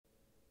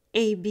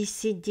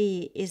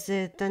ABCD is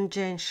a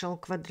tangential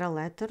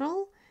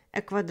quadrilateral,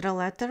 a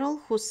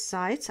quadrilateral whose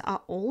sides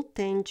are all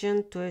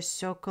tangent to a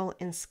circle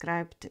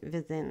inscribed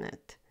within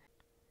it.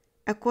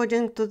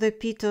 According to the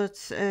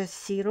Pitot's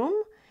theorem,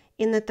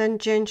 in a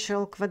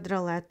tangential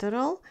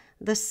quadrilateral,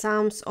 the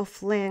sums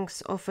of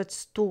lengths of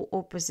its two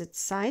opposite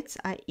sides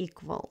are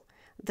equal.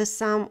 The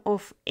sum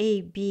of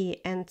AB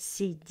and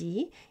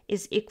CD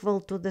is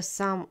equal to the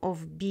sum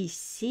of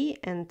BC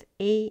and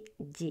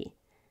AD.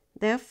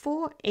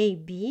 Therefore,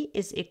 AB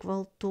is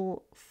equal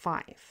to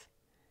 5.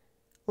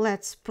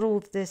 Let's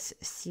prove this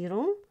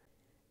theorem.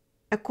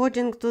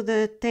 According to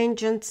the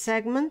tangent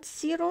segment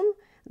theorem,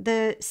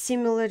 the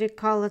similarly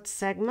colored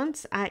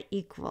segments are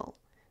equal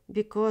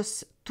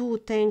because two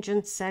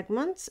tangent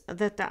segments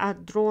that are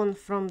drawn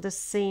from the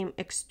same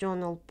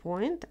external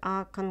point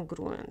are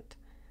congruent.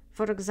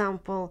 For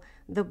example,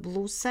 the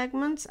blue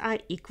segments are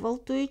equal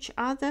to each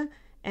other,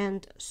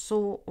 and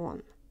so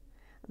on.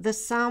 The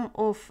sum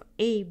of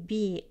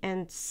AB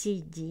and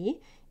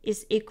CD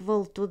is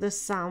equal to the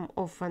sum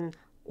of an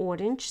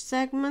orange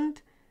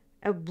segment,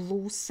 a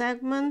blue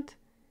segment,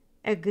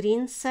 a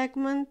green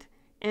segment,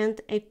 and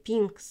a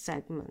pink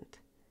segment.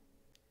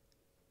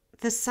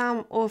 The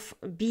sum of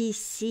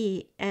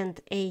BC and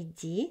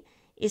AD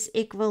is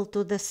equal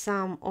to the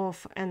sum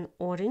of an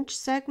orange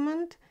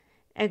segment,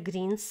 a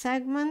green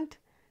segment,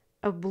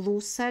 a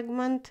blue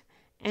segment,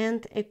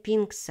 and a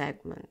pink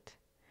segment.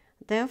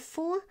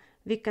 Therefore,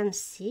 we can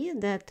see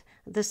that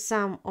the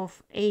sum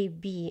of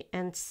AB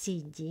and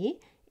CD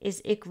is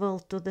equal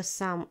to the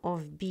sum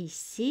of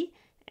BC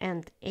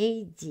and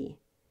AD,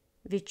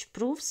 which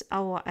proves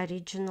our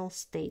original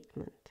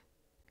statement.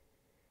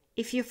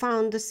 If you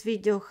found this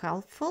video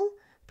helpful,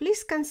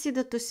 please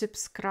consider to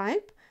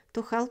subscribe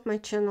to help my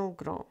channel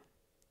grow.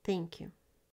 Thank you.